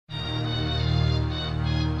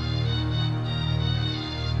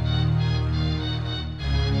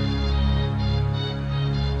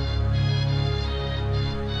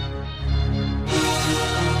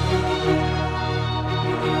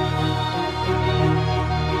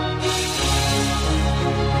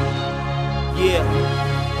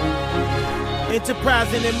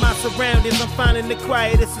Enterprising in my surroundings, I'm finding the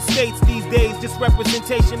quietest estates these days. Just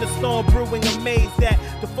representation of storm brewing, amazed that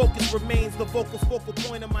the focus remains the focal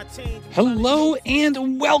point of my change. Hello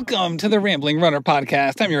and welcome to the Rambling Runner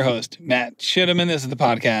Podcast. I'm your host, Matt Chittum, and this is the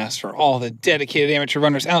podcast for all the dedicated amateur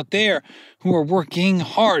runners out there who are working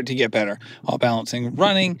hard to get better while balancing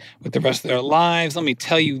running with the rest of their lives. Let me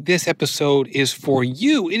tell you, this episode is for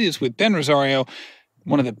you. It is with Ben Rosario,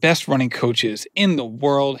 one of the best running coaches in the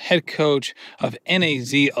world, head coach of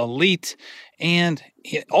NAZ Elite, and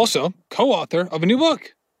also co-author of a new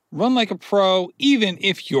book, Run Like a Pro, Even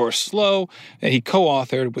If You're Slow, that he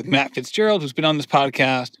co-authored with Matt Fitzgerald, who's been on this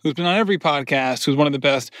podcast, who's been on every podcast, who's one of the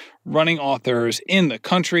best running authors in the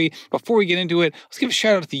country. Before we get into it, let's give a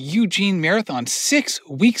shout out to the Eugene Marathon, 6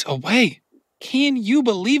 weeks away. Can you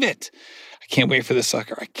believe it? Can't wait for this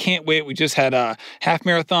sucker. I can't wait. We just had a half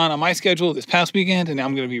marathon on my schedule this past weekend, and now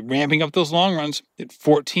I'm going to be ramping up those long runs. Did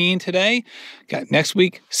 14 today. Got next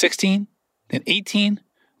week 16, then 18,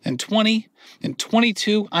 then 20, then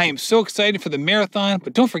 22. I am so excited for the marathon,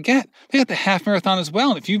 but don't forget, they got the half marathon as well.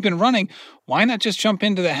 And if you've been running, why not just jump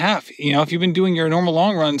into the half? You know, if you've been doing your normal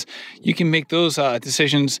long runs, you can make those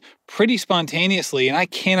decisions pretty spontaneously. And I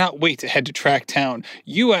cannot wait to head to Tracktown,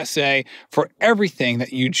 USA for everything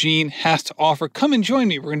that Eugene has to offer. Come and join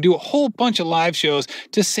me. We're going to do a whole bunch of live shows,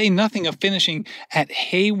 to say nothing of finishing at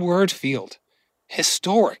Hayward Field.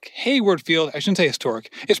 Historic Hayward Field. I shouldn't say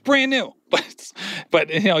historic. It's brand new, but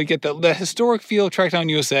you know, you get the historic field, Tracktown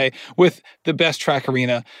USA, with the best track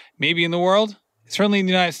arena maybe in the world. Certainly in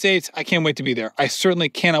the United States. I can't wait to be there. I certainly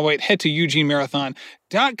cannot wait. Head to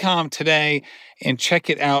eugenemarathon.com today and check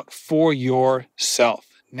it out for yourself.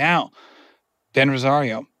 Now, Ben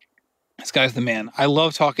Rosario, this guy's the man. I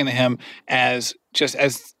love talking to him as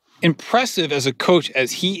impressive as a coach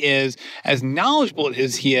as he is, as knowledgeable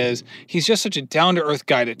as he is. He's just such a down-to-earth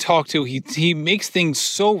guy to talk to. He makes things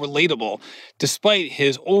so relatable despite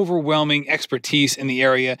his overwhelming expertise in the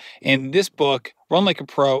area. And this book, Run Like a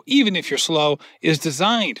Pro, Even If You're Slow, is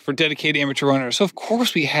designed for dedicated amateur runners. So of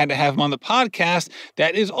course we had to have him on the podcast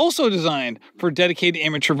that is also designed for dedicated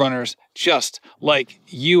amateur runners just like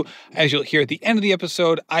you. As you'll hear at the end of the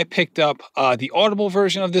episode, I picked up the Audible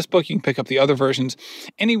version of this book. You can pick up the other versions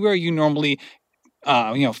anywhere you normally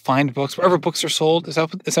find books, wherever books are sold. Is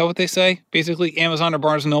that what they say? Basically, Amazon or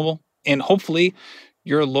Barnes & Noble. And hopefully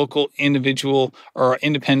your local individual or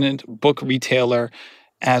independent book retailer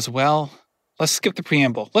as well. Let's skip the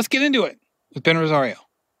preamble. Let's get into it with Ben Rosario.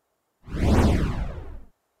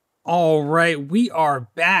 All right, we are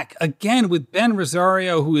back again with Ben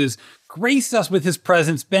Rosario, who has graced us with his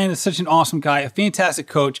presence. Ben is such an awesome guy, a fantastic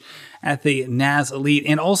coach at the NAZ Elite,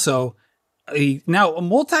 and also now a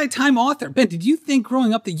multi-time author. Ben, did you think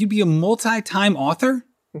growing up that you'd be a multi-time author?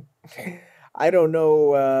 I don't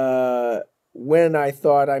know when I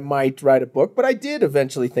thought I might write a book, but I did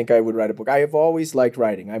eventually think I would write a book. I have always liked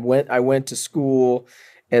writing. I went to school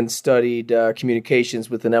and studied communications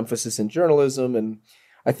with an emphasis in journalism. And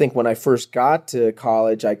I think when I first got to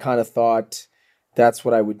college, I kind of thought that's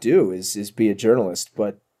what I would do is be a journalist.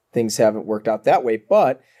 But things haven't worked out that way.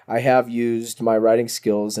 But I have used my writing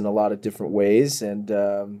skills in a lot of different ways,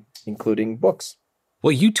 and including books.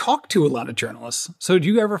 Well, you talk to a lot of journalists. So do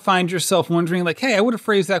you ever find yourself wondering, like, hey, I would have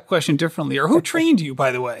phrased that question differently? Or who trained you,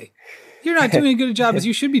 by the way? You're not doing as good a job as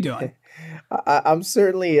you should be doing. I'm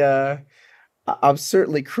certainly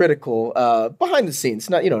critical behind the scenes,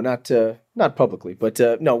 not publicly, but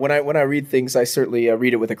no. When I read things, I certainly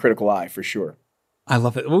read it with a critical eye for sure. I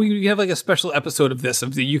love it. Well, you have like a special episode of this,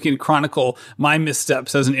 you can chronicle my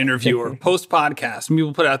missteps as an interviewer, post-podcast. And we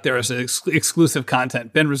will put out there as exclusive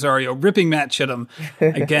content. Ben Rosario ripping Matt Chittum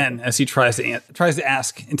again as he tries to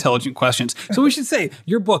ask intelligent questions. So we should say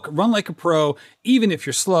your book, Run Like a Pro, Even If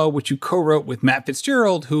You're Slow, which you co-wrote with Matt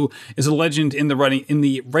Fitzgerald, who is a legend in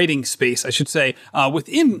the writing space, I should say,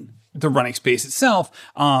 within the running space itself,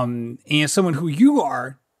 and someone who you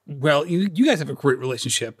are. Well, you guys have a great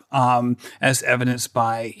relationship, as evidenced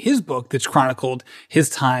by his book that's chronicled his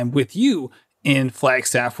time with you in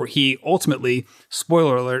Flagstaff, where he ultimately,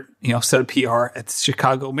 spoiler alert, set a PR at the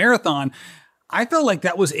Chicago Marathon. I felt like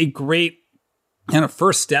that was a great kind of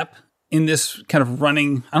first step in this kind of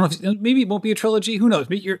running. I don't know if maybe it won't be a trilogy. Who knows?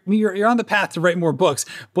 Maybe you're on the path to write more books,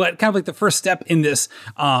 but kind of like the first step in this.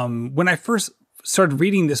 When I first started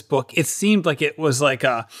reading this book, it seemed like it was like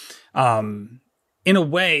in a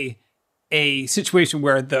way, a situation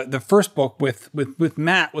where the first book with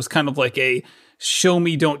Matt was kind of like a show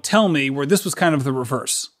me, don't tell me, where this was kind of the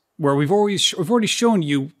reverse, where we've already shown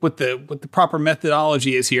you what the proper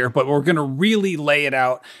methodology is here, but we're going to really lay it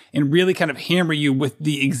out and really kind of hammer you with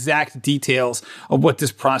the exact details of what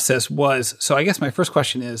this process was. So I guess my first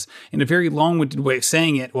question is, in a very long-winded way of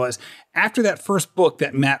saying it, was after that first book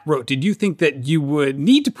that Matt wrote, did you think that you would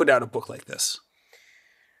need to put out a book like this?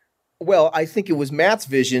 Well, I think it was Matt's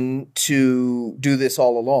vision to do this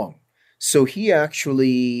all along. So he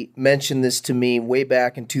actually mentioned this to me way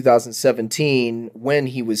back in 2017 when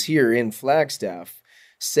he was here in Flagstaff,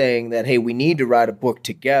 saying that, hey, we need to write a book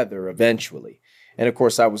together eventually. And of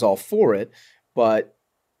course, I was all for it, but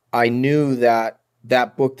I knew that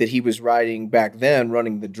that book that he was writing back then,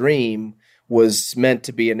 Running the Dream, was meant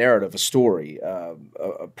to be a narrative, a story,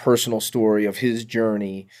 a personal story of his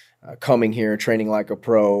journey, coming here, training like a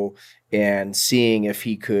pro, and seeing if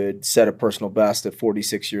he could set a personal best at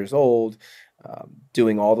 46 years old,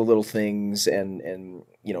 doing all the little things and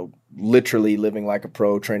literally living like a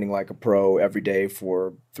pro, training like a pro every day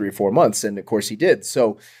for 3 or 4 months. And of course he did.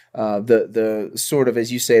 So the sort of,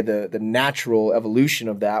 as you say, the natural evolution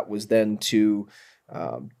of that was then to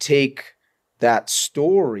take that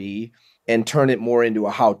story and turn it more into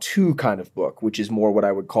a how-to kind of book, which is more what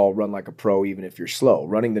I would call Run Like a Pro, even if you're slow.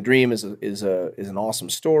 Running the Dream is an awesome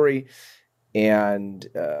story, and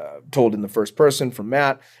told in the first person from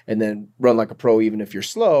Matt. And then Run Like a Pro, even if you're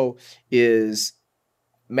slow, is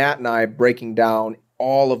Matt and I breaking down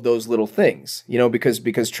all of those little things,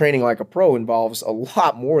 because training like a pro involves a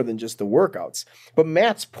lot more than just the workouts. But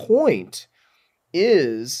Matt's point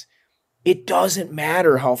is, it doesn't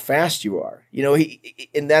matter how fast you are,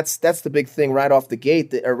 and that's the big thing right off the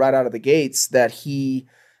gate, or right out of the gates, that he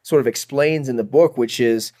sort of explains in the book, which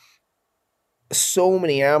is so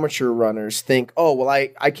many amateur runners think, oh, well,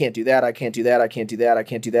 I can't do that. I can't do that. I can't do that. I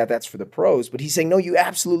can't do that. That's for the pros. But he's saying, no, you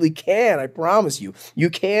absolutely can. I promise you.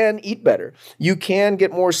 You can eat better. You can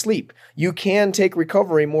get more sleep. You can take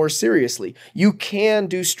recovery more seriously. You can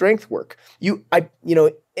do strength work. And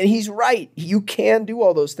he's right. You can do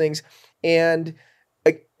all those things. And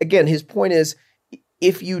again, his point is,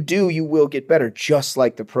 if you do, you will get better, just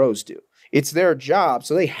like the pros do. It's their job,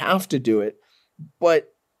 so they have to do it.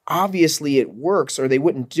 But obviously it works, or they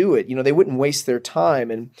wouldn't do it. They wouldn't waste their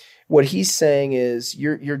time. And what he's saying is,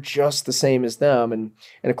 you're just the same as them. And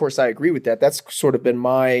of course, I agree with that. That's sort of been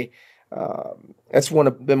my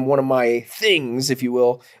been one of my things, if you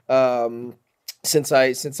will, since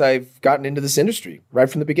I've gotten into this industry right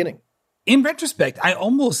from the beginning. In retrospect, I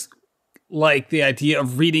almost like the idea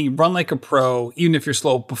of reading Run Like a Pro, even if you're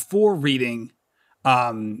slow, before reading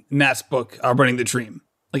Matt's book, Running the Dream.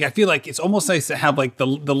 Like, I feel like it's almost nice to have like the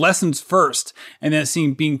lessons first, and then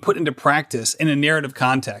seeing being put into practice in a narrative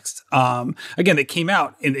context. Again, they came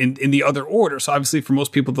out in the other order. So obviously for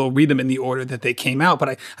most people, they'll read them in the order that they came out.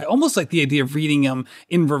 But I almost like the idea of reading them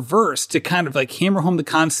in reverse to kind of like hammer home the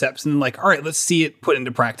concepts and then like, all right, let's see it put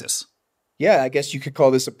into practice. Yeah, I guess you could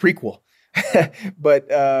call this a prequel. But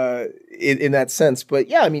in that sense, but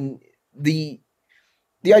yeah, I mean, the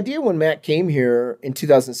idea when Matt came here in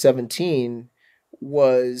 2017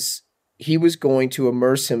 was he was going to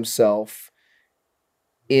immerse himself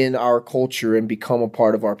in our culture and become a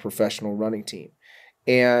part of our professional running team.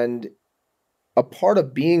 And a part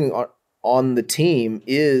of being on the team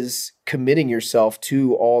is committing yourself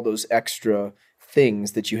to all those extra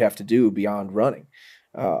things that you have to do beyond running.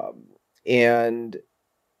 And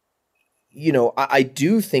I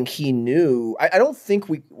do think he knew. I don't think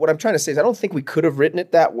what I'm trying to say is, I don't think we could have written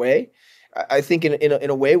it that way. I think in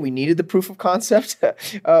a way we needed the proof of concept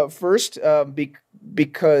first,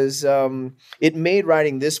 because it made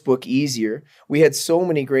writing this book easier. We had so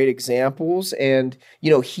many great examples, and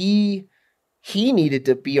he needed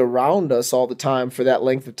to be around us all the time for that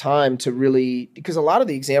length of time to really, because a lot of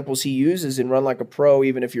the examples he uses in Run Like a Pro,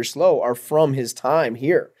 even if you're slow, are from his time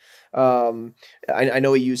here. I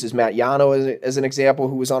know he uses Matt Yano as an example,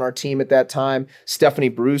 who was on our team at that time. Stephanie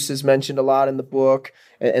Bruce is mentioned a lot in the book,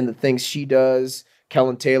 and the things she does.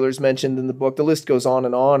 Kellen Taylor's mentioned in the book. The list goes on.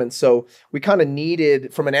 And so we kind of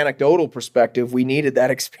needed, from an anecdotal perspective, we needed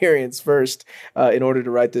that experience first in order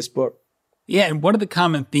to write this book. Yeah, and one of the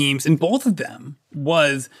common themes in both of them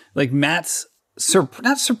was like Matt's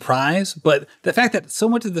not surprise, but the fact that so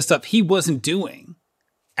much of the stuff he wasn't doing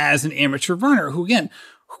as an amateur runner, who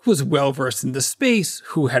was well-versed in the space,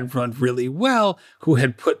 who had run really well, who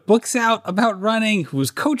had put books out about running, who was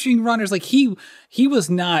coaching runners. Like he was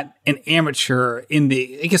not an amateur in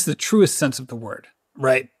the truest sense of the word,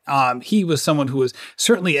 right? He was someone who was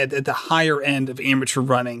certainly at the higher end of amateur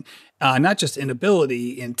running, not just in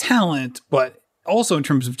ability, in talent, but also in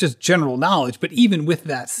terms of just general knowledge. But even with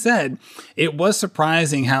that said, it was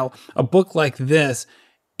surprising how a book like this,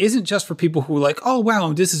 isn't just for people who are like, oh,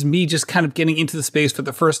 wow, this is me just kind of getting into the space for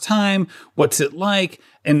the first time. What's it like?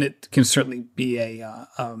 And it can certainly be a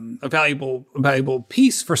valuable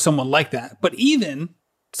piece for someone like that. But even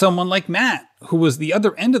someone like Matt, who was the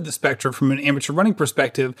other end of the spectrum from an amateur running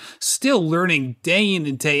perspective, still learning day in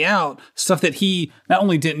and day out stuff that he not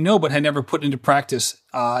only didn't know, but had never put into practice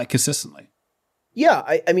consistently. Yeah,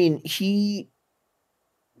 I mean, he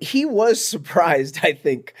was surprised, I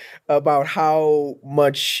think, about how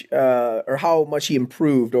much he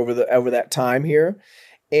improved over that time here.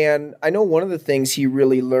 And I know one of the things he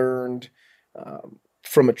really learned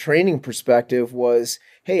from a training perspective was,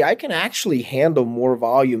 hey, I can actually handle more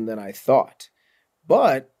volume than I thought,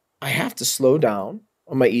 but I have to slow down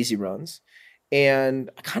on my easy runs, and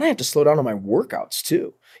I kind of have to slow down on my workouts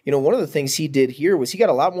too. You know, one of the things he did here was he got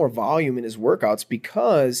a lot more volume in his workouts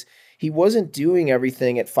because he wasn't doing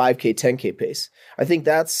everything at 5K, 10K pace. I think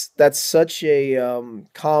that's such a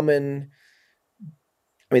common,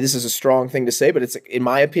 I mean, this is a strong thing to say, but it's, in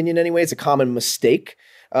my opinion anyway, it's a common mistake.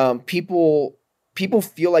 People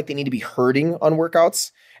feel like they need to be hurting on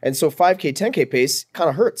workouts. And so 5K, 10K pace kind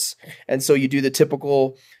of hurts. And so you do the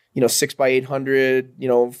typical,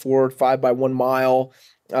 6x800, 4 or 5 by 1 mile.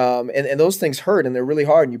 And those things hurt and they're really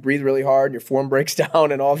hard and you breathe really hard and your form breaks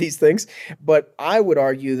down and all these things. But I would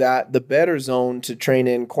argue that the better zone to train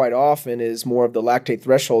in quite often is more of the lactate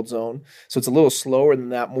threshold zone. So it's a little slower than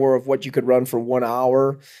that, more of what you could run for 1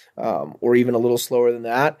 hour, or even a little slower than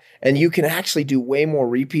that. And you can actually do way more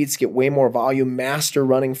repeats, get way more volume, master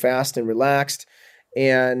running fast and relaxed.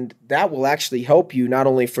 And that will actually help you not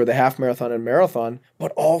only for the half marathon and marathon,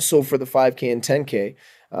 but also for the 5K and 10K.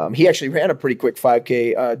 He actually ran a pretty quick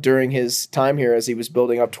 5K during his time here as he was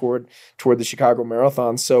building up toward the Chicago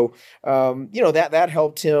Marathon. So, that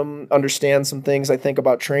helped him understand some things, I think,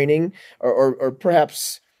 about training or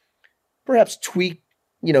perhaps tweak,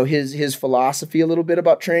 his philosophy a little bit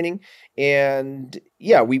about training. And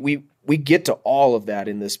yeah, we get to all of that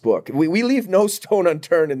in this book. We leave no stone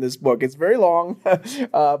unturned in this book. It's very long,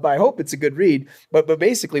 but I hope it's a good read. But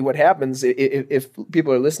basically what happens if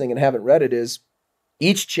people are listening and haven't read it is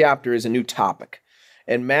each chapter is a new topic.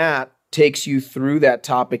 And Matt takes you through that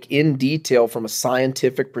topic in detail from a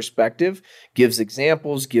scientific perspective, gives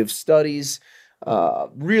examples, gives studies,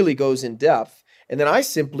 really goes in depth. And then I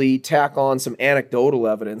simply tack on some anecdotal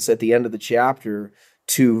evidence at the end of the chapter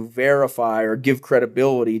to verify or give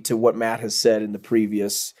credibility to what Matt has said in the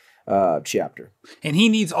previous chapter. And he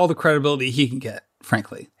needs all the credibility he can get,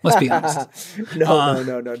 frankly. Let's be honest.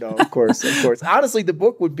 No. Of course. Honestly, the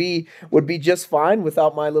book would be just fine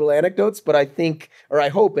without my little anecdotes, but I think, or I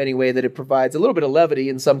hope anyway, that it provides a little bit of levity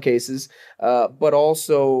in some cases, but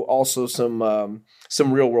also some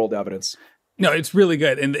real world evidence. No, it's really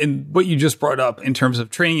good. And what you just brought up in terms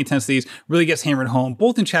of training intensities really gets hammered home,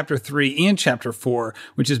 both in chapter 3 and chapter 4,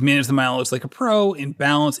 which is manage the mileage like a pro and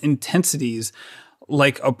balance intensities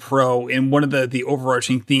like a pro. And one of the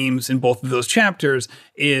overarching themes in both of those chapters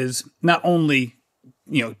is not only,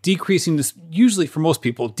 decreasing this, usually for most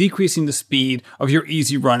people, decreasing the speed of your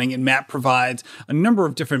easy running. And Matt provides a number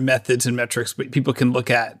of different methods and metrics that people can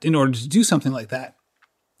look at in order to do something like that.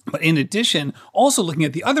 But in addition, also looking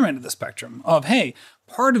at the other end of the spectrum of, hey,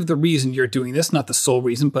 part of the reason you're doing this, not the sole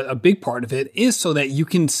reason, but a big part of it is so that you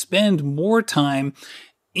can spend more time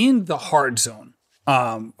in the hard zone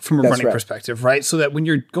from a running perspective, right? So that when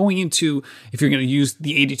you're going into, if you're going to use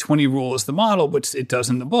the 80-20 rule as the model, which it does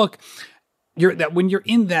in the book, when you're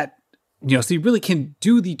in that, so you really can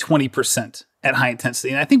do the 20% at high intensity.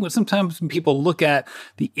 And I think sometimes when people look at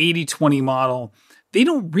the 80-20 model, they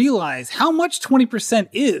don't realize how much 20%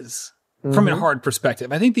 is from a hard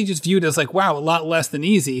perspective. I think they just view it as like, wow, a lot less than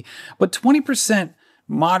easy. But 20%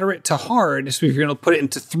 moderate to hard, so if you're going to put it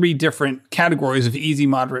into 3 different categories of easy,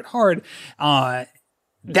 moderate, hard,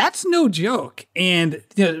 that's no joke. And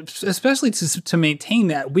especially to maintain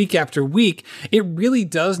that week after week, it really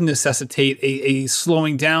does necessitate a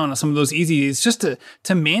slowing down on some of those easy days just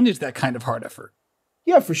to manage that kind of hard effort.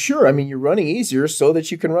 Yeah, for sure. I mean, you're running easier so that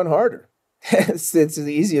you can run harder. It's the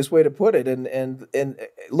easiest way to put it. And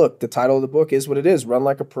look, the title of the book is what it is. Run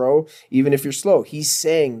like a pro, even if you're slow. He's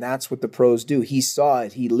saying that's what the pros do. He saw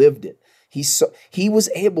it. He lived it. He was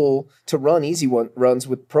able to run easy runs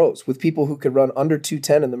with pros, with people who could run under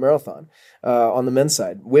 2:10 in the marathon on the men's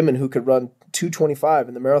side, women who could run 2:25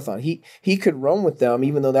 in the marathon. He could run with them,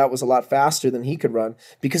 even though that was a lot faster than he could run,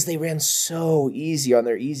 because they ran so easy on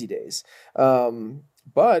their easy days.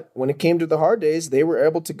 But when it came to the hard days, they were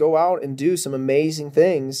able to go out and do some amazing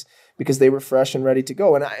things because they were fresh and ready to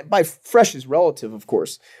go. And by fresh is relative, of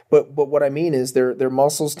course. But what I mean is their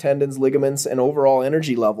muscles, tendons, ligaments, and overall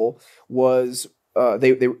energy level was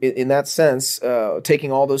they in that sense,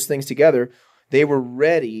 taking all those things together, they were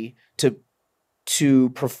ready to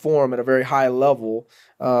perform at a very high level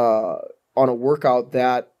on a workout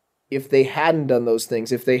that if they hadn't done those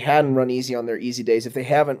things, if they hadn't run easy on their easy days, if they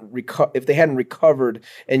hadn't recovered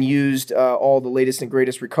and used all the latest and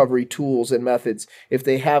greatest recovery tools and methods, if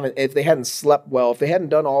they hadn't slept well, if they hadn't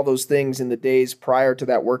done all those things in the days prior to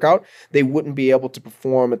that workout, they wouldn't be able to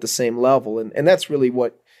perform at the same level. And that's really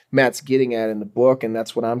what Matt's getting at in the book, and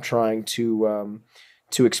that's what I'm trying to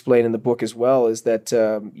explain in the book as well, is that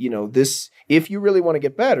this, if you really want to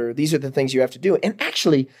get better, these are the things you have to do. And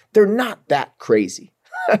actually, they're not that crazy.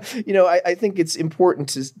 I think it's important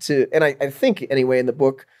to and I think anyway in the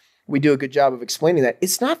book we do a good job of explaining that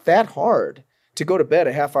it's not that hard to go to bed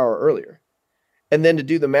a half hour earlier, and then to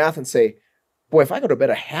do the math and say, boy, if I go to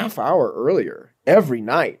bed a half hour earlier every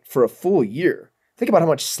night for a full year, think about how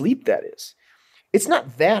much sleep that is. It's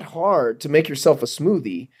not that hard to make yourself a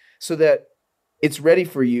smoothie so that it's ready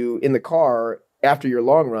for you in the car after your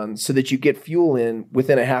long run so that you get fuel in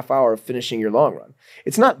within a half hour of finishing your long run.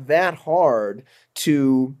 It's not that hard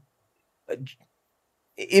to,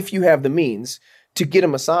 if you have the means, to get a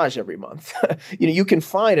massage every month. You can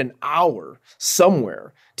find an hour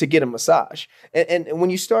somewhere to get a massage. And when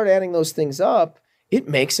you start adding those things up, it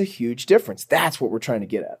makes a huge difference. That's what we're trying to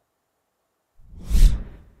get at.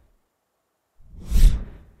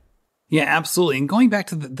 Yeah, absolutely. And going back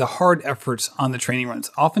to the hard efforts on the training runs,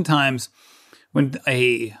 oftentimes when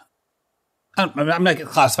I'm not going to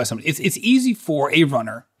classify somebody, it's easy for a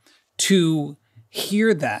runner to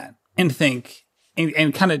hear that and think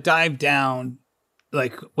and kind of dive down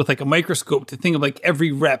like with like a microscope to think of like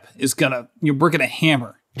every rep is we're gonna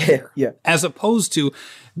hammer here. Yeah. As opposed to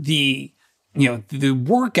the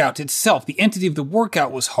workout itself, the entity of the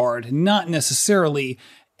workout was hard, not necessarily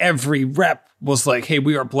every rep was like, hey,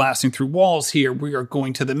 we are blasting through walls here. We are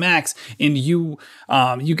going to the max. And you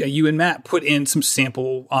and Matt put in some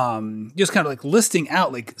sample, just kind of like listing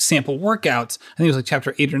out like sample workouts. I think it was like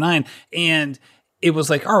chapter 8 or 9. And it was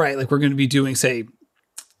like, all right, like we're going to be doing, say,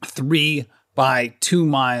 3 by 2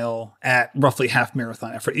 mile at roughly half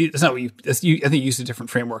marathon effort. It's not what I think you used a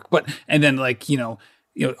different framework, and then like,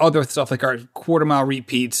 other stuff like our quarter mile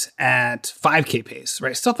repeats at 5K pace,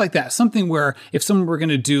 right? Stuff like that. Something where if someone were going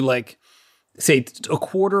to do like, say, a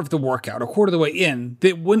quarter of the workout, a quarter of the way in,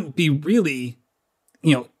 they wouldn't be really,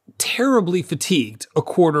 terribly fatigued a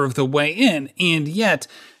quarter of the way in. And yet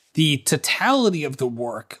the totality of the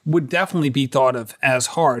work would definitely be thought of as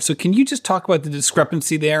hard. So can you just talk about the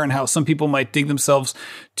discrepancy there and how some people might dig themselves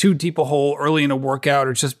too deep a hole early in a workout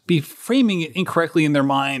or just be framing it incorrectly in their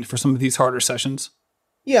mind for some of these harder sessions?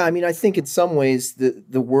 Yeah, I mean, I think in some ways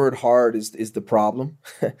the word hard is the problem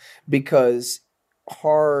because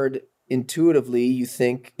hard, intuitively, you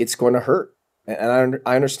think it's going to hurt. And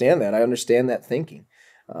I understand that. I understand that thinking.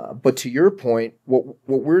 But to your point, what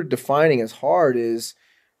we're defining as hard is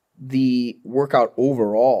the workout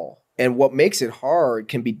overall. And what makes it hard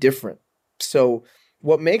can be different. So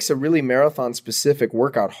what makes a really marathon-specific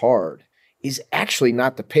workout hard is actually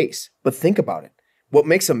not the pace. But think about it. What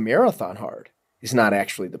makes a marathon hard is not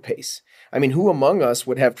actually the pace. I mean, who among us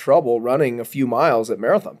would have trouble running a few miles at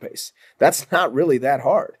marathon pace? That's not really that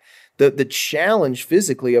hard. The challenge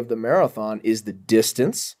physically of the marathon is the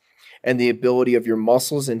distance and the ability of your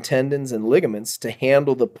muscles and tendons and ligaments to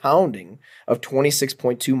handle the pounding of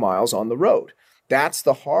 26.2 miles on the road. That's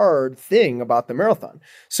the hard thing about the marathon.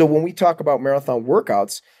 So when we talk about marathon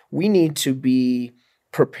workouts, we need to be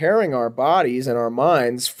preparing our bodies and our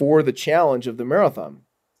minds for the challenge of the marathon.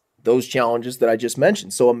 Those challenges that I just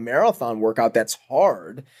mentioned. So a marathon workout that's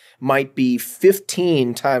hard might be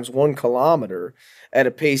 15 times 1 kilometer at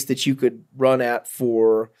a pace that you could run at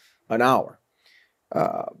for an hour.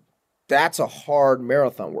 That's a hard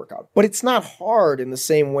marathon workout. But it's not hard in the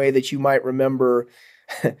same way that you might remember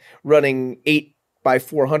running 8 by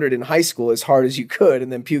 400 in high school as hard as you could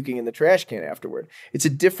and then puking in the trash can afterward. It's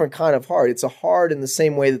a different kind of hard. It's a hard in the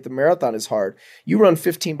same way that the marathon is hard. You run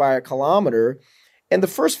 15 by a kilometer, and the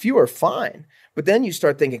first few are fine. But then you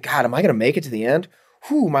start thinking, God, am I going to make it to the end?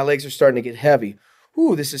 Whew, my legs are starting to get heavy.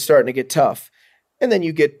 Whew, this is starting to get tough. And then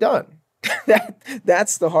you get done.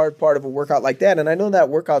 That's the hard part of a workout like that. And I know that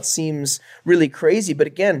workout seems really crazy, but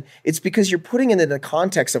again, it's because you're putting it in the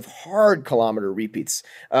context of hard kilometer repeats,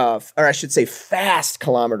 or I should say fast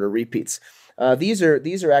kilometer repeats. These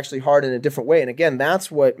are actually hard in a different way. And again,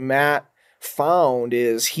 that's what Matt found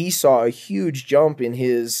is he saw a huge jump in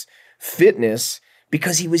his fitness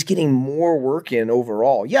because he was getting more work in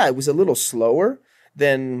overall. Yeah, it was a little slower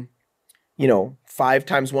than, 5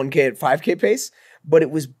 times 1K at 5K pace, but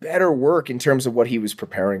it was better work in terms of what he was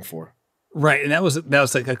preparing for. Right, and that was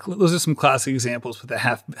like those are some classic examples with the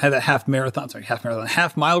half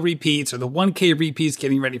mile repeats or the 1K repeats,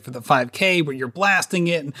 getting ready for the 5K where you're blasting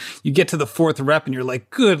it and you get to the fourth rep and you're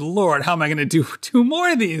like, good Lord, how am I going to do 2 more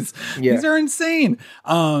of these? Yeah. These are insane.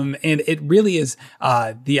 And it really is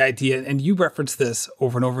the idea, and you reference this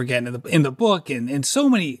over and over again in the book and so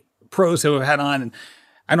many pros who have had on, and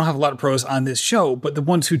I don't have a lot of pros on this show, but the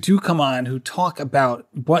ones who do come on who talk about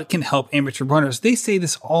what can help amateur runners, they say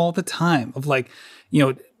this all the time of like,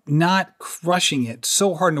 not crushing it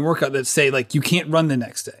so hard in a workout that say like you can't run the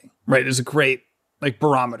next day, right? Is a great like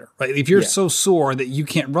barometer, right? If you're so sore that you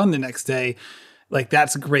can't run the next day, like that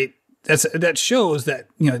shows that,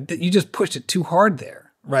 that you just pushed it too hard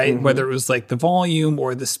there, right? Mm-hmm. Whether it was like the volume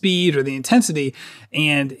or the speed or the intensity,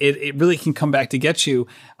 and it really can come back to get you.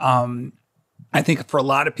 I think for a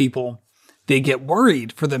lot of people, they get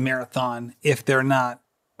worried for the marathon if they're not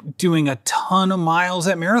doing a ton of miles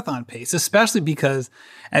at marathon pace, especially because,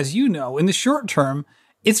 as you know, in the short term,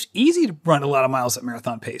 it's easy to run a lot of miles at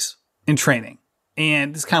marathon pace in training.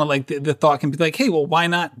 And it's kind of like the thought can be like, hey, well, why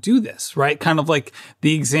not do this, right? Kind of like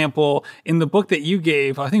the example in the book that you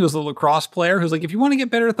gave, I think it was a lacrosse player who's like, if you want to get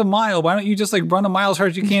better at the mile, why don't you just like run a mile as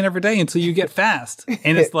hard as you can every day until you get fast?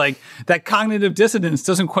 And it's like that cognitive dissonance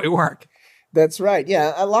doesn't quite work. That's right.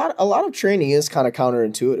 Yeah, a lot of training is kind of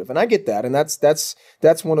counterintuitive, and I get that. And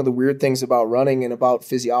that's one of the weird things about running and about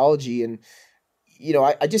physiology. And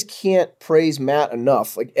I just can't praise Matt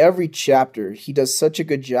enough. Like every chapter, he does such a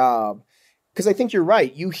good job, because I think you're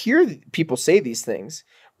right. You hear people say these things,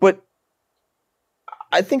 but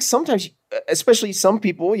I think sometimes, especially some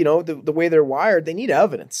people, the way they're wired, they need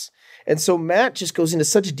evidence. And so Matt just goes into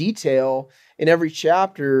such detail in every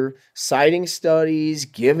chapter, citing studies,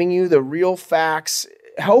 giving you the real facts,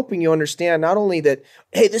 helping you understand not only that,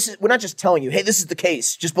 hey, we're not just telling you, hey, this is the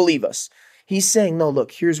case, just believe us. He's saying, no,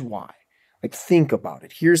 look, here's why. Like, think about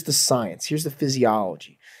it. Here's the science. Here's the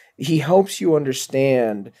physiology. He helps you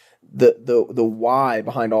understand the why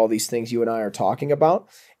behind all these things you and I are talking about.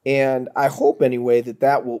 And I hope anyway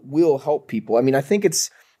that will help people. I mean, I think it's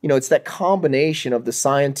that combination of the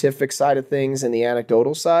scientific side of things and the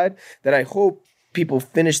anecdotal side that I hope people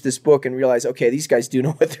finish this book and realize, okay, these guys do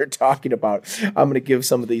know what they're talking about. I'm going to give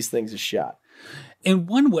some of these things a shot. In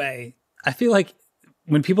one way, I feel like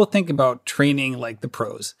when people think about training like the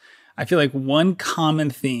pros, I feel like one common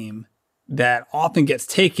theme that often gets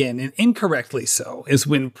taken, and incorrectly so, is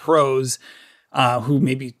when pros who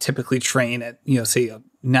maybe typically train at, say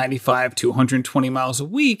 95 to 120 miles a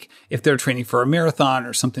week, if they're training for a marathon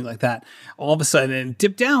or something like that, all of a sudden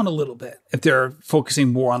dip down a little bit if they're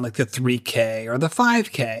focusing more on like the 3K or the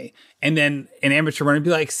 5K. And then an amateur runner would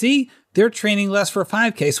be like, see, they're training less for a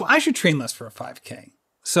 5K, so I should train less for a 5K.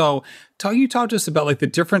 So talk to us about like the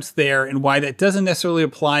difference there and why that doesn't necessarily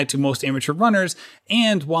apply to most amateur runners,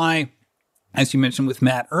 and why, as you mentioned with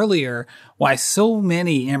Matt earlier, why so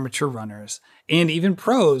many amateur runners and even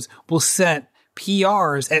pros will set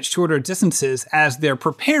PRs at shorter distances as they're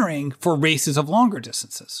preparing for races of longer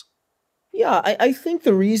distances. Yeah, I think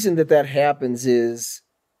the reason that happens is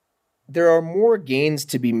there are more gains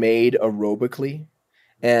to be made aerobically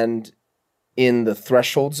and in the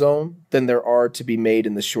threshold zone than there are to be made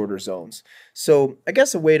in the shorter zones. So I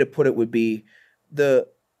guess a way to put it would be the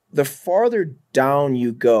farther down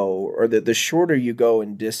you go, or the shorter you go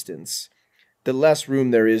in distance, the less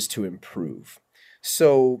room there is to improve.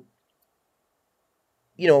 So,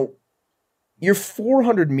 your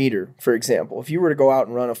 400 meter, for example, if you were to go out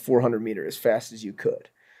and run a 400 meter as fast as you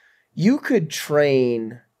could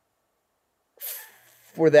train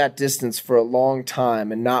for that distance for a long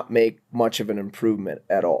time and not make much of an improvement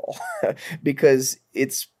at all because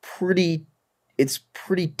it's pretty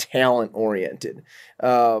talent oriented.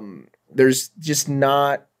 There's just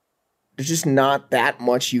not that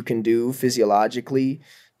much you can do physiologically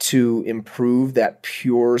to improve that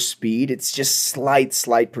pure speed. It's just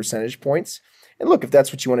slight percentage points. And look, if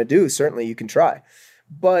that's what you want to do, certainly you can try.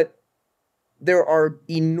 But there are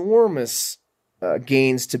enormous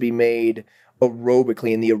gains to be made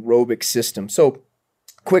aerobically in the aerobic system. So,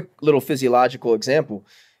 quick little physiological example.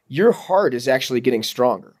 Your heart is actually getting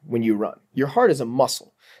stronger when you run. Your heart is a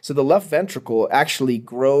muscle. So the left ventricle actually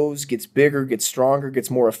grows, gets bigger, gets stronger, gets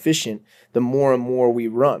more efficient the more and more we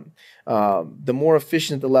run. The more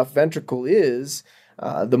efficient the left ventricle is,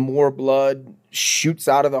 the more blood shoots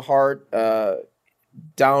out of the heart,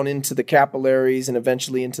 down into the capillaries and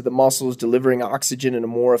eventually into the muscles, delivering oxygen in a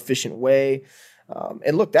more efficient way.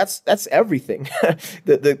 And look, that's everything.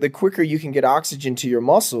 The quicker you can get oxygen to your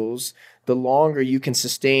muscles, the longer you can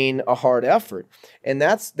sustain a hard effort. And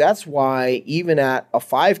that's why even at a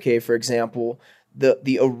 5K, for example,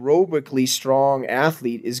 the aerobically strong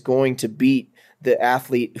athlete is going to beat the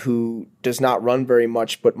athlete who does not run very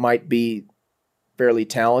much but might be fairly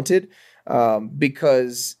talented,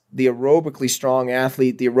 because the aerobically strong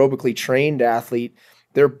athlete, the aerobically trained athlete,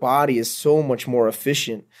 their body is so much more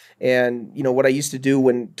efficient. And, what I used to do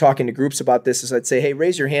when talking to groups about this is I'd say, hey,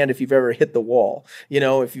 raise your hand if you've ever hit the wall.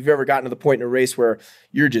 If you've ever gotten to the point in a race where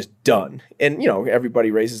you're just done. And,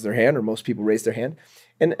 everybody raises their hand, or most people raise their hand.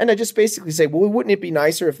 And I just basically say, well, wouldn't it be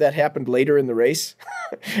nicer if that happened later in the race?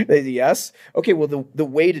 They say, yes. Okay, well, the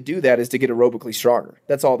way to do that is to get aerobically stronger.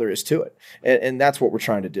 That's all there is to it. And that's what we're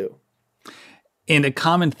trying to do. And a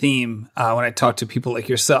common theme when I talk to people like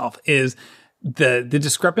yourself is the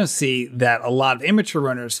discrepancy that a lot of amateur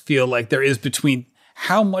runners feel like there is between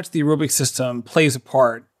how much the aerobic system plays a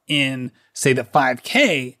part in, say, the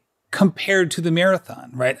 5K compared to the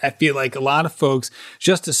marathon, right? I feel like a lot of folks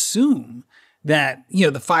just assume that,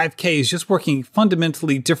 the 5K is just working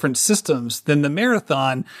fundamentally different systems than the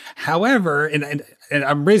marathon. However, and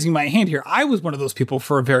I'm raising my hand here, I was one of those people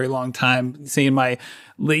for a very long time, say in my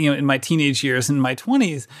teenage years, in my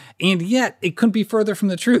 20s, and yet it couldn't be further from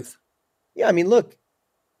the truth. Yeah, I mean, look,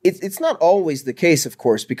 it's not always the case, of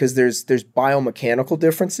course, because there's biomechanical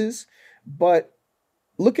differences. But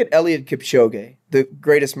look at Eliud Kipchoge, the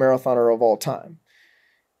greatest marathoner of all time.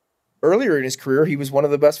 Earlier in his career, he was one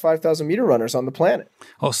of the best 5,000 meter runners on the planet.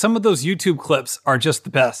 Oh, some of those YouTube clips are just the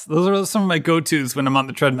best. Those are some of my go-tos when I'm on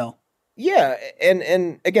the treadmill. Yeah,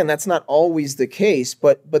 and again, that's not always the case,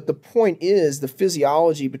 but the point is the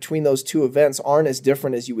physiology between those two events aren't as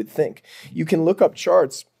different as you would think. You can look up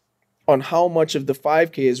charts on how much of the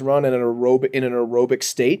 5K is run in an aerobic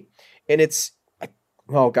state, and it's,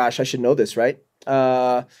 oh gosh, I should know this, right?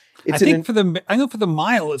 I know for the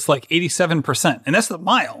mile it's like 87%, and that's the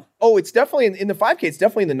mile. Oh, it's definitely in the 5K. It's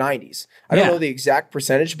definitely in the 90s. I don't know the exact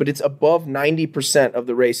percentage, but it's above 90% of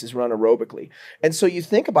the race is run aerobically. And so you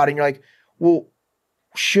think about it, and you're like, well,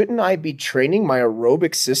 shouldn't I be training my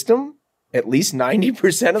aerobic system at least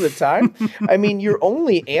 90% of the time? I mean, you're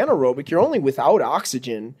only anaerobic. You're only without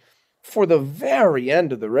oxygen for the very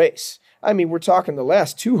end of the race. I mean, we're talking the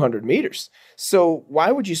last 200 meters. So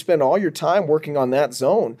why would you spend all your time working on that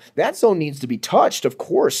zone? That zone needs to be touched, of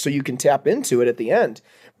course, so you can tap into it at the end.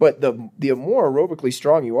 But the more aerobically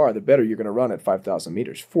strong you are, the better you're going to run at 5,000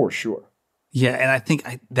 meters, for sure. Yeah, and I think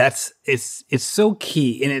it's so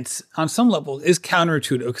key, and it's on some level is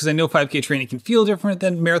counterintuitive, because I know 5K training can feel different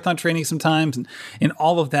than marathon training sometimes, and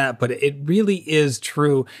all of that, but it really is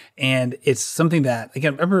true, and it's something that,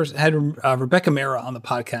 again, I remember I had Rebecca Mara on the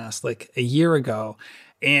podcast like a year ago,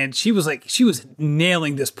 and she was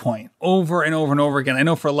nailing this point over and over and over again. I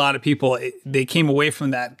know for a lot of people, they came away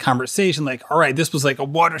from that conversation like, all right, this was like a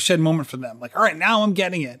watershed moment for them. Like, all right, now I'm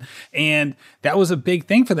getting it. And that was a big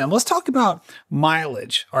thing for them. Let's talk about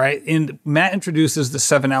mileage. All right. And Matt introduces the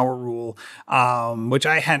 7-hour rule, which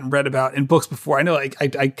I hadn't read about in books before. I know I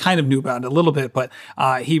kind of knew about it a little bit, but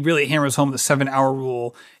he really hammers home the 7-hour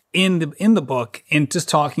rule in the book, and just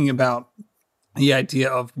talking about the idea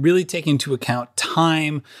of really taking into account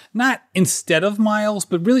time, not instead of miles,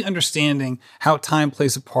 but really understanding how time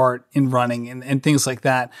plays a part in running and things like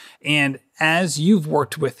that. And as you've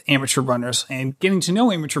worked with amateur runners and getting to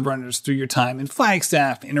know amateur runners through your time in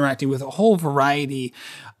Flagstaff, interacting with a whole variety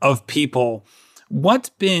of people, what's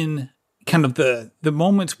been kind of the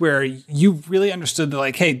moments where you've really understood that,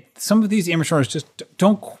 like, hey, some of these amateur runners just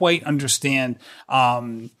don't quite understand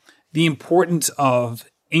the importance of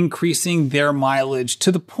increasing their mileage to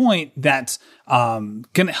the point that's going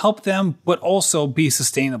to help them, but also be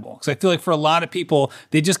sustainable. Because I feel like for a lot of people,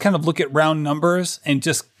 they just kind of look at round numbers and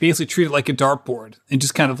just basically treat it like a dartboard, and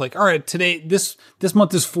just kind of like, all right, today, this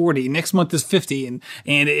month is 40, next month is 50. And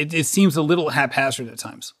it seems a little haphazard at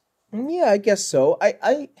times. Yeah, I guess so.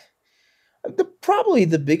 Probably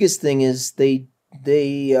the biggest thing is they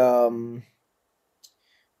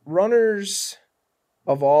runners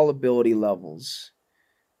of all ability levels,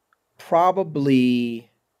 probably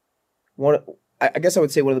I guess I would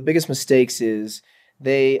say one of the biggest mistakes is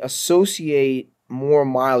they associate more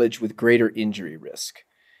mileage with greater injury risk.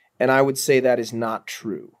 And I would say that is not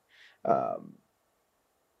true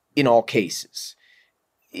in all cases.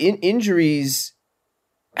 Injuries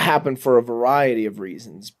happen for a variety of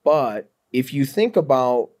reasons, but if you think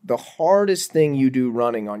about the hardest thing you do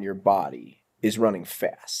running on your body is running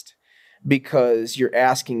fast, because you're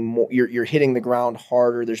asking more, you're hitting the ground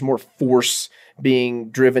harder. There's more force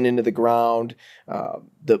being driven into the ground.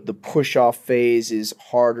 The push-off phase is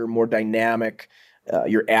harder, more dynamic.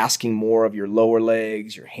 You're asking more of your lower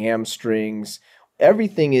legs, your hamstrings.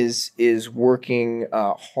 Everything is working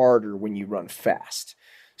harder when you run fast.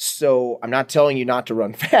 So I'm not telling you not to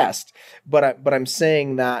run fast, but I'm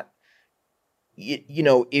saying that, you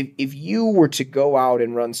know, if you were to go out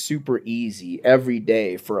and run super easy every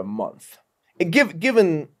day for a month, and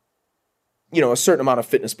given, you know, a certain amount of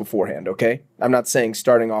fitness beforehand, okay? I'm not saying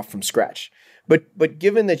starting off from scratch, but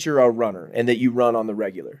given that you're a runner and that you run on the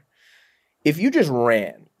regular, if you just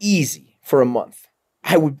ran easy for a month,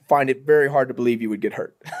 I would find it very hard to believe you would get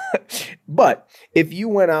hurt. But if you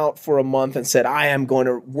went out for a month and said, I am going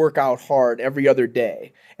to work out hard every other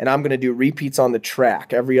day, and I'm going to do repeats on the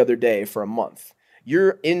track every other day for a month,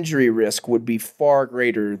 your injury risk would be far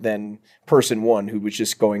greater than person one who was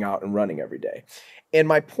just going out and running every day. And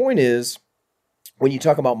my point is, when you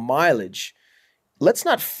talk about mileage, let's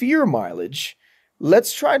not fear mileage.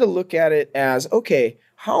 Let's try to look at it as, okay,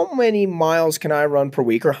 how many miles can I run per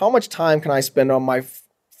week, or how much time can I spend on my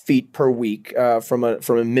feet per week from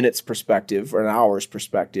a minute's perspective or an hour's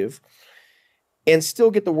perspective, and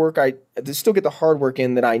still get the hard work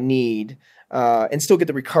in that I need, and still get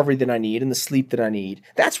the recovery that I need and the sleep that I need.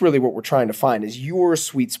 That's really what we're trying to find, is your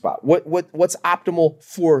sweet spot. What's optimal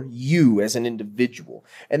for you as an individual,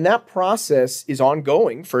 and that process is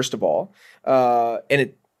ongoing. First of all,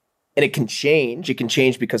 and it can change. It can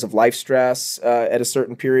change because of life stress at a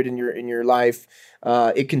certain period in your life.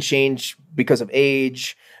 It can change because of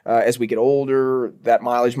age. As we get older, that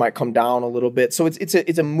mileage might come down a little bit. So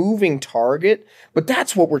it's a moving target. But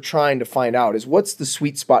that's what we're trying to find out, is what's the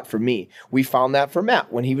sweet spot for me. We found that for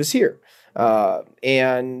Matt when he was here,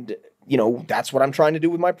 and you know, that's what I'm trying to do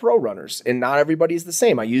with my pro runners. And not everybody's the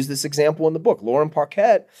same. I use this example in the book. Lauren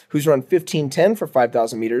Paquette, who's run 15:10 for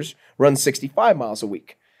 5,000 meters, runs 65 miles a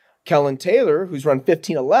week. Kellen Taylor, who's run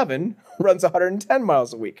 15:11, runs 110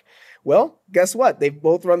 miles a week. Well, guess what? They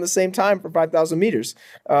both run the same time for 5,000 meters.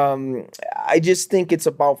 I just think it's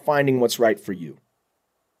about finding what's right for you.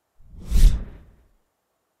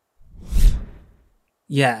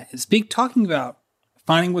 Yeah, talking about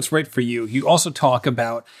finding what's right for you, you also talk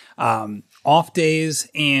about off days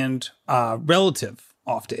and relative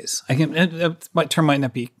off days. My term might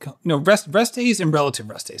not be, rest days and relative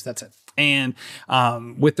rest days. That's it. And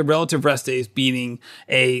with the relative rest days being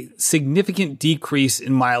a significant decrease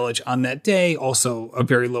in mileage on that day, also a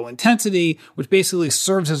very low intensity, which basically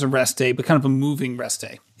serves as a rest day, but kind of a moving rest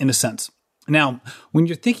day in a sense. Now, when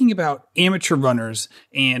you're thinking about amateur runners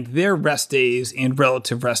and their rest days and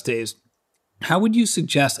relative rest days, how would you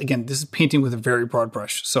suggest, again, this is painting with a very broad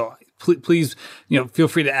brush, so please, feel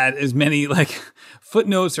free to add as many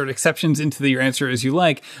footnotes or exceptions into your answer as you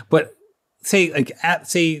like, but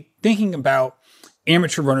say thinking about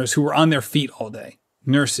amateur runners who were on their feet all day,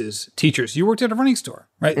 nurses, teachers. You worked at a running store,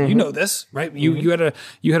 right? Mm-hmm. You know this, right? You had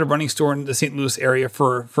a running store in the St. Louis area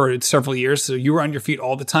for several years, so you were on your feet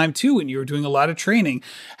all the time too, and you were doing a lot of training.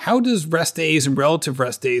 How does rest days and relative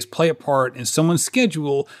rest days play a part in someone's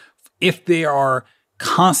schedule if they are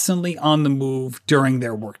constantly on the move during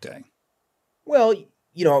their workday? Well,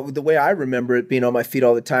 the way I remember it, being on my feet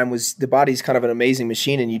all the time, was the body's kind of an amazing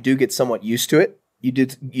machine, and you do get somewhat used to it. You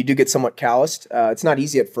do get somewhat calloused. It's not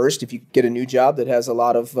easy at first if you get a new job that has a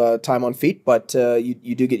lot of time on feet, but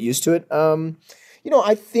you do get used to it.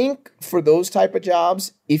 I think for those type of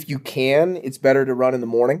jobs, if you can, it's better to run in the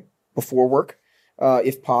morning before work,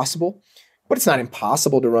 if possible. But it's not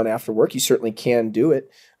impossible to run after work. You certainly can do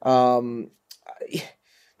it. Trying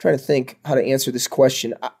to think how to answer this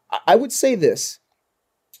question. I would say this.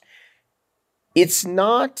 It's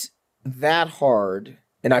not that hard,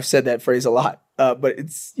 and I've said that phrase a lot, but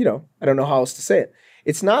it's, I don't know how else to say it.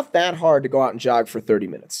 It's not that hard to go out and jog for 30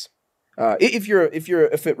 minutes. If you're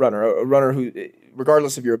a fit runner, a runner who,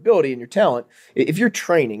 regardless of your ability and your talent, if you're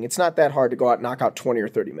training, it's not that hard to go out and knock out 20 or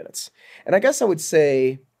 30 minutes. And I guess I would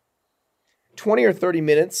say 20 or 30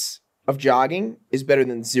 minutes of jogging is better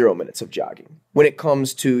than 0 minutes of jogging when it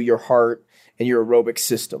comes to your heart and your aerobic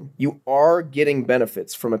system. You are getting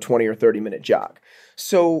benefits from a 20 or 30 minute jog.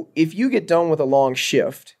 So if you get done with a long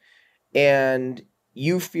shift and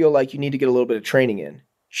you feel like you need to get a little bit of training in,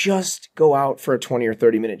 just go out for a 20 or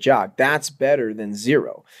 30 minute jog. That's better than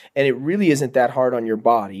 0. And it really isn't that hard on your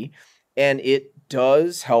body. And it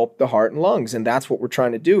does help the heart and lungs. And that's what we're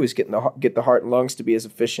trying to do, is get the heart and lungs to be as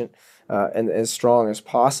efficient and as strong as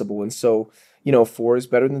possible. And so, 4 is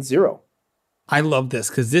better than 0. I love this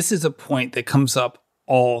because this is a point that comes up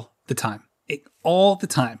all the time. All the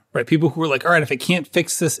time, right? People who are like, all right, if I can't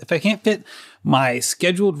fix this, if I can't fit my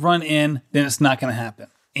scheduled run in, then it's not going to happen.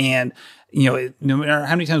 And, no matter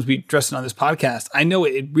how many times we address it on this podcast, I know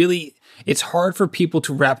it's hard for people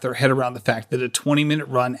to wrap their head around the fact that a 20-minute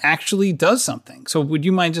run actually does something. So would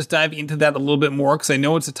you mind just diving into that a little bit more? Because I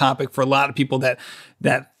know it's a topic for a lot of people that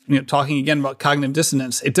talking again about cognitive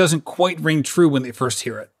dissonance, it doesn't quite ring true when they first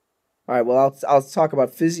hear it. All right, well, I'll talk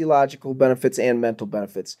about physiological benefits and mental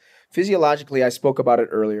benefits. Physiologically, I spoke about it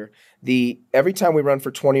earlier. Every time we run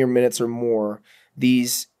for 20 minutes or more,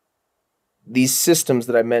 these systems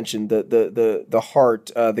that I mentioned, the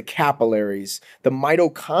heart, the capillaries, the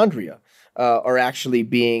mitochondria, are actually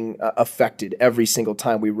being affected every single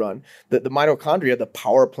time we run. The mitochondria, the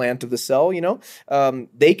power plant of the cell,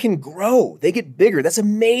 they can grow, they get bigger. That's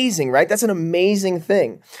amazing, right? That's an amazing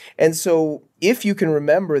thing. And so if you can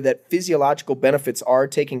remember that physiological benefits are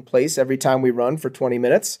taking place every time we run for 20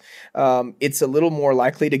 minutes, it's a little more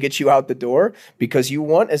likely to get you out the door because you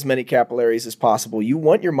want as many capillaries as possible. You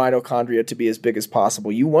want your mitochondria to be as big as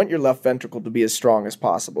possible. You want your left ventricle to be as strong as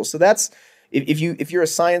possible. So that's, if you're a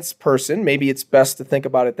science person, maybe it's best to think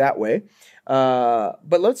about it that way.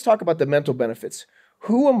 But let's talk about the mental benefits.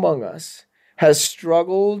 Who among us has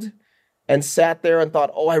struggled and sat there and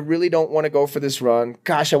thought, oh, I really don't want to go for this run.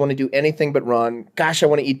 Gosh, I want to do anything but run. Gosh, I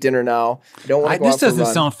want to eat dinner now. I don't want to go out for a run. This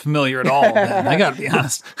doesn't sound familiar at all, man. I got to be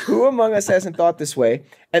honest. Who among us hasn't thought this way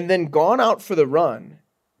and then gone out for the run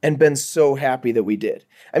and been so happy that we did?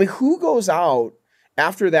 I mean, who goes out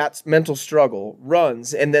after that mental struggle,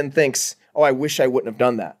 runs, and then thinks, oh, I wish I wouldn't have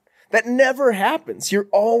done that? That never happens. You're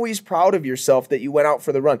always proud of yourself that you went out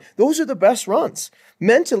for the run. Those are the best runs.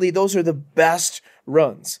 Mentally, those are the best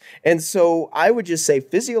runs. And so I would just say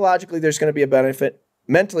physiologically, there's going to be a benefit.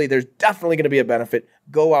 Mentally, there's definitely going to be a benefit.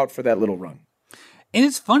 Go out for that little run. And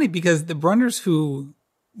it's funny because the runners who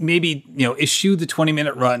maybe, eschew the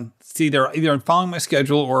 20-minute run, see they're either following my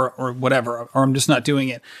schedule or whatever, or I'm just not doing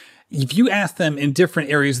it. If you ask them in different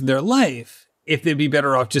areas of their life, if they'd be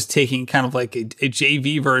better off just taking kind of like a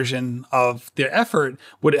JV version of their effort,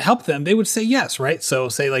 would it help them? They would say yes, right? So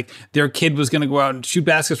say like their kid was going to go out and shoot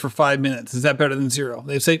baskets for 5 minutes. Is that better than zero?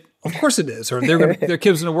 They'd say, of course it is. Or their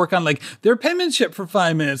kid's going to work on like their penmanship for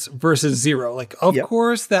 5 minutes versus zero. Like, of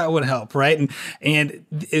course that would help, right? And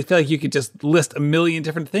I feel like you could just list a million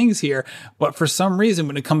different things here. But for some reason,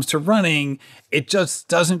 when it comes to running, it just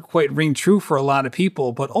doesn't quite ring true for a lot of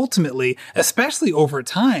people. But ultimately, especially over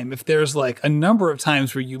time, if there's like a number of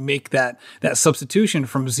times where you make that substitution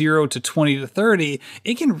from 0 to 20 to 30,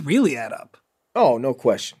 it can really add up. Oh, no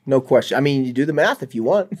question. No question. I mean, you do the math if you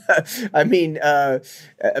want. I mean,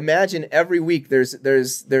 imagine every week there's a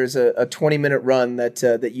 20-minute run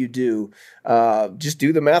that you do. Just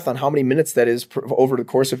do the math on how many minutes that is over the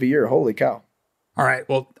course of a year. Holy cow. All right.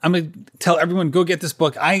 Well, I'm going to tell everyone, go get this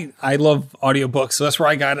book. I love audiobooks, so that's where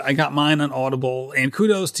I got it. I got mine on Audible. And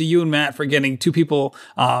kudos to you and Matt for getting two people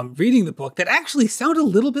reading the book that actually sound a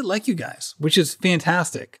little bit like you guys, which is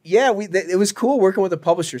fantastic. Yeah, it was cool working with a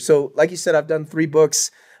publisher. So like you said, I've done 3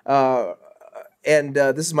 books, and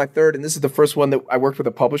this is my third, and this is the first one that I worked with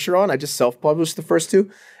a publisher on. I just self-published the first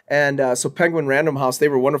 2. And so Penguin Random House, they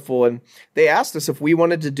were wonderful. And they asked us if we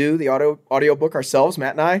wanted to do the audiobook ourselves,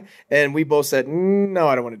 Matt and I. And we both said, no,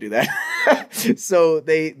 I don't want to do that. So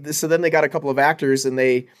then they got a couple of actors and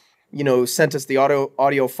they, sent us the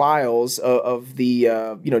audio files of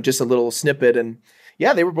the, just a little snippet. And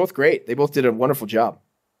yeah, they were both great. They both did a wonderful job.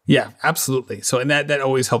 Yeah, absolutely. So, and that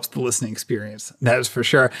always helps the listening experience. That is for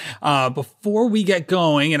sure. Before we get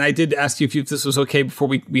going, and I did ask you if this was okay before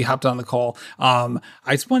we hopped on the call. I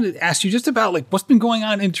just wanted to ask you just about like what's been going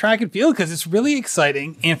on in track and field, because it's really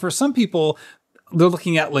exciting. And for some people, they're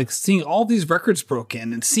looking at like seeing all these records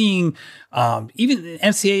broken and seeing even the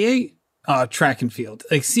NCAA track and field,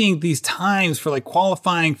 like seeing these times for like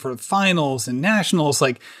qualifying for finals and nationals.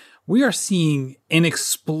 Like we are seeing an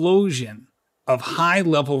explosion of high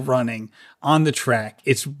level running on the track.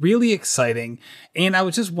 It's really exciting. And I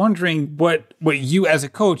was just wondering what you as a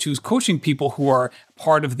coach who's coaching people who are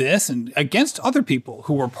part of this and against other people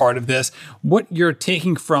who are part of this, what you're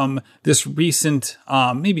taking from this recent,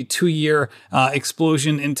 maybe 2-year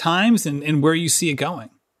explosion in times and where you see it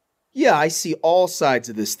going. Yeah, I see all sides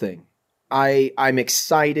of this thing. I'm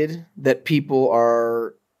excited that people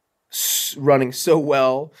are running so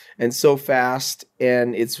well and so fast,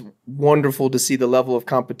 and it's wonderful to see the level of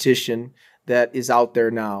competition that is out there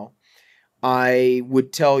now. I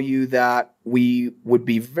would tell you that we would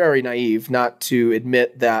be very naive not to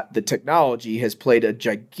admit that the technology has played a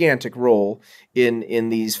gigantic role in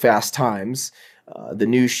these fast times. The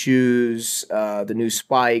new shoes, the new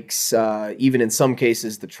spikes, even in some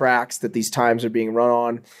cases the tracks that these times are being run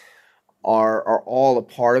on. are all a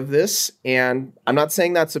part of this. And I'm not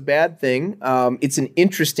saying that's a bad thing. It's an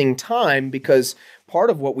interesting time because part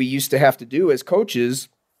of what we used to have to do as coaches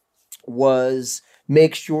was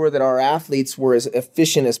make sure that our athletes were as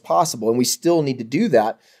efficient as possible. And we still need to do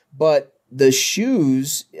that. But the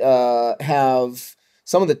shoes have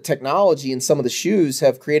some of the technology and some of the shoes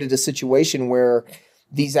have created a situation where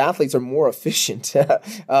these athletes are more efficient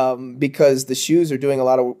because the shoes are doing a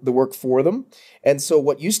lot of the work for them. And so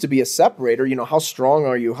what used to be a separator, how strong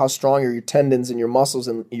are you? How strong are your tendons and your muscles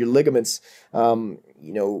and your ligaments?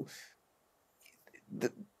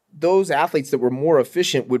 Those athletes that were more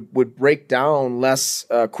efficient would break down less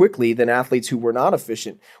quickly than athletes who were not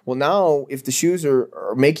efficient. Well, now if the shoes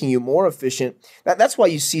are making you more efficient, that's why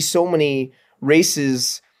you see so many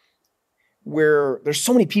races where there's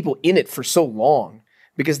so many people in it for so long.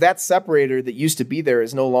 Because that separator that used to be there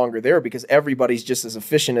is no longer there because everybody's just as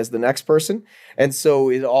efficient as the next person. And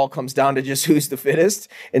so it all comes down to just who's the fittest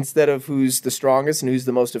instead of who's the strongest and who's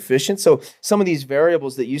the most efficient. So some of these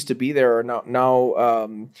variables that used to be there are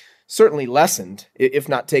now certainly lessened, if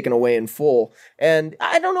not taken away in full. And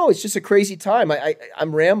I don't know, it's just a crazy time.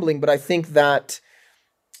 I'm rambling, but I think that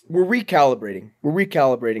we're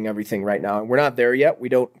recalibrating everything right now. And we're not there yet. We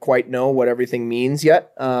don't quite know what everything means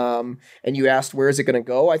yet. And you asked, where is it going to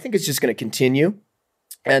go? I think it's just going to continue.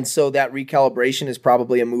 And so that recalibration is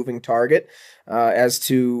probably a moving target as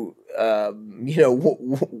to,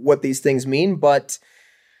 what these things mean. But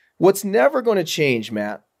what's never going to change,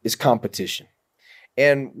 Matt, is competition.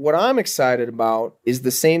 And what I'm excited about is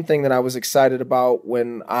the same thing that I was excited about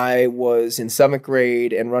when I was in 7th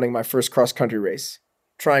grade and running my first cross-country race.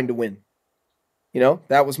 Trying to win.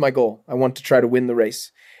 That was my goal. I want to try to win the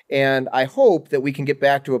race. And I hope that we can get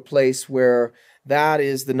back to a place where that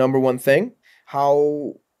is the number one thing.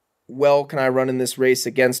 How well can I run in this race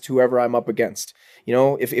against whoever I'm up against?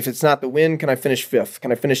 If it's not the win, can I finish 5th?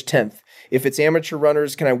 Can I finish 10th? If it's amateur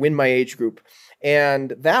runners, can I win my age group?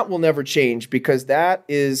 And that will never change because that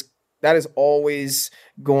is always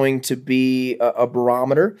going to be a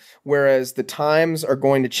barometer, whereas the times are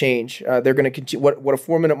going to change. They're going to continue. What a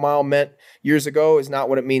 4-minute mile meant years ago is not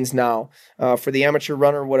what it means now. For the amateur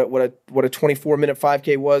runner, what a 24-minute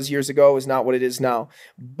 5K was years ago is not what it is now.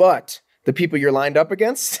 But the people you're lined up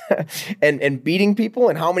against and beating people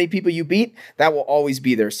and how many people you beat, that will always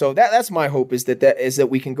be there. So that's my hope is that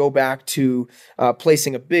we can go back to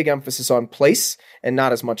placing a big emphasis on place and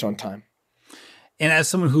not as much on time. And as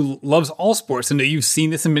someone who loves all sports, I know you've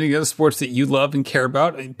seen this in many other sports that you love and care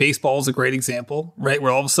about. Baseball is a great example, right?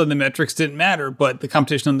 Where all of a sudden the metrics didn't matter, but the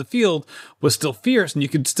competition on the field was still fierce and you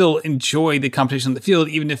could still enjoy the competition on the field,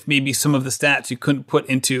 even if maybe some of the stats you couldn't put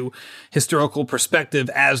into historical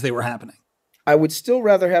perspective as they were happening. I would still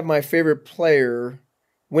rather have my favorite player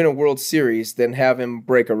win a World Series than have him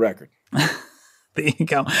break a record. There you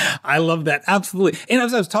go. I love that. Absolutely. And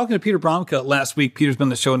as I was talking to Peter Bromka last week, Peter's been on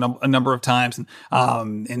the show a number of times,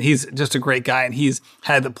 and he's just a great guy. And he's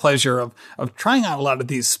had the pleasure of trying out a lot of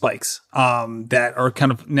these spikes that are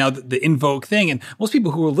kind of now the in vogue thing. And most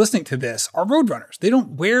people who are listening to this are road runners. They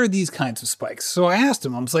don't wear these kinds of spikes. So I asked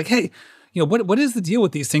him, I was like, hey, what is the deal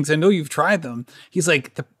with these things? I know you've tried them. He's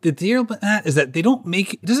like, the deal with that is that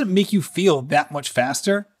it doesn't make you feel that much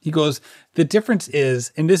faster. He goes, the difference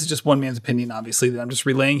is, and this is just one man's opinion, obviously, that I'm just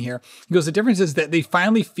relaying here. He goes, the difference is that they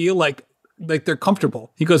finally feel like they're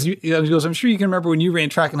comfortable. He goes, I'm sure you can remember when you ran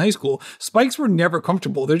track in high school, spikes were never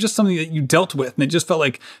comfortable. They're just something that you dealt with. And it just felt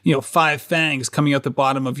like, 5 fangs coming out the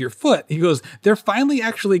bottom of your foot. He goes, they're finally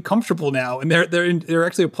actually comfortable now. And they're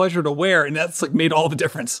actually a pleasure to wear. And that's like made all the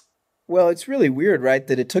difference. Well, it's really weird, right,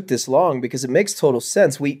 that it took this long because it makes total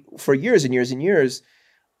sense. For years and years and years,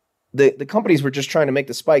 the companies were just trying to make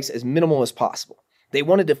the spikes as minimal as possible. They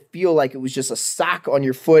wanted to feel like it was just a sock on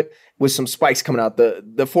your foot with some spikes coming out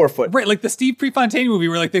the forefoot. Right, like the Steve Prefontaine movie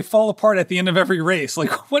where like they fall apart at the end of every race.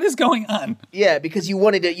 Like, what is going on? Yeah, because you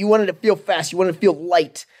wanted to feel fast. You wanted to feel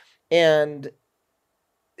light. And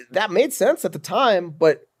that made sense at the time.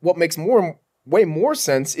 But what makes way more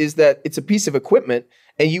sense is that it's a piece of equipment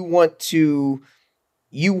and you want to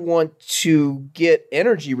get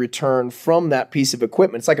energy return from that piece of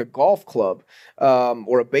equipment. It's like a golf club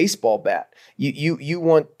or a baseball bat. You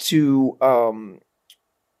want to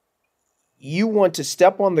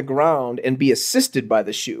step on the ground and be assisted by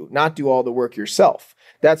the shoe, not do all the work yourself.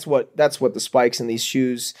 That's what the spikes in these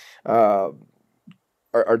shoes are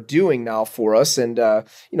doing now for us. And,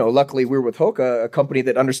 luckily we're with Hoka, a company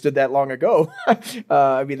that understood that long ago.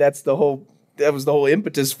 That was the whole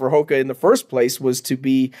impetus for Hoka in the first place, was to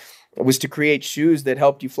be was to create shoes that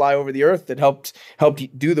helped you fly over the earth, that helped you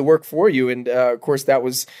do the work for you. And of course, that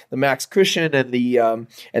was the Max Cushion and the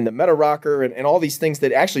Meta Rocker and all these things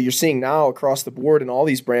that actually you're seeing now across the board in all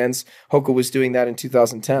these brands. Hoka was doing that in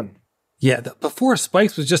 2010. Yeah, before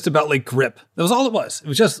spikes was just about like grip. That was all it was. It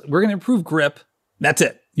was just, we're going to improve grip. That's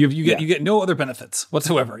it. You get no other benefits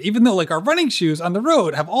whatsoever. Even though like our running shoes on the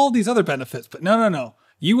road have all these other benefits, but no.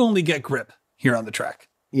 You only get grip here on the track.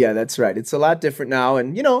 Yeah, that's right. It's a lot different now,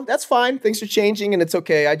 and that's fine. Things are changing, and it's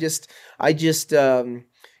okay. I'll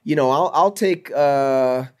take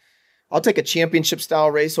a championship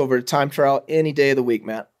style race over a time trial any day of the week,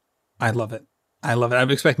 Matt. I love it. I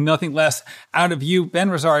would expect nothing less out of you, Ben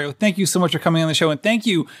Rosario. Thank you so much for coming on the show, and thank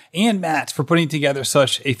you and Matt for putting together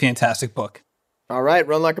such a fantastic book. All right,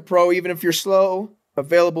 run like a pro, even if you're slow.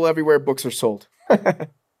 Available everywhere books are sold.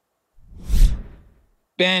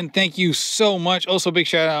 Ben, thank you so much. Also, big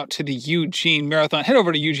shout out to the Eugene Marathon. Head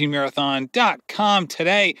over to eugenemarathon.com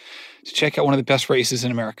today to check out one of the best races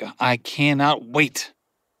in America. I cannot wait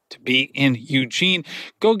to be in Eugene.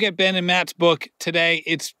 Go get Ben and Matt's book today.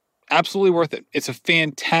 It's absolutely worth it. It's a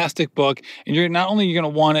fantastic book, and you're not only going to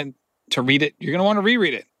want it to read it, you're going to want to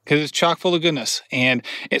reread it because it's chock full of goodness, and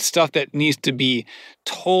it's stuff that needs to be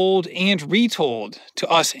told and retold to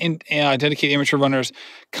us in dedicated amateur runners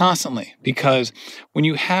constantly, because when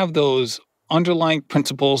you have those underlying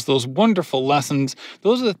principles, those wonderful lessons,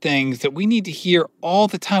 those are the things that we need to hear all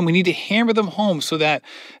the time. We need to hammer them home so that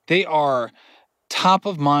they are top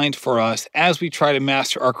of mind for us as we try to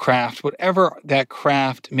master our craft, whatever that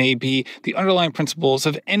craft may be. The underlying principles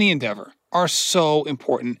of any endeavor are so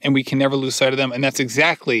important, and we can never lose sight of them. And that's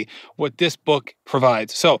exactly what this book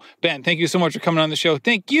provides. So, Ben, thank you so much for coming on the show.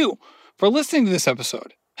 Thank you for listening to this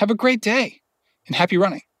episode. Have a great day and happy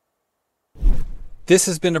running. This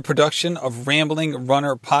has been a production of Rambling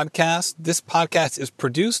Runner Podcast. This podcast is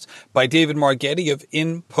produced by David Margetti of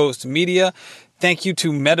In Post Media. Thank you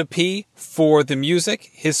to Meta P for the music.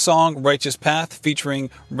 His song Righteous Path featuring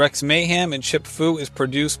Rex Mayhem and Chip Fu is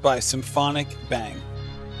produced by Symphonic Bang.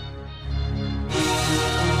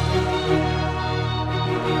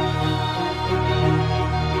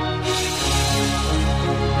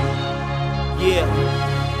 Yeah.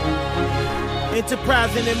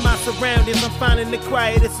 Enterprising in my surroundings, I'm finding the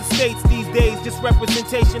quietest estates these days. Just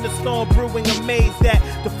representation of storm brewing, amazed that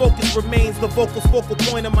the focus remains the focal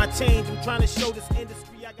point of my change. I'm trying to show this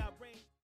industry I got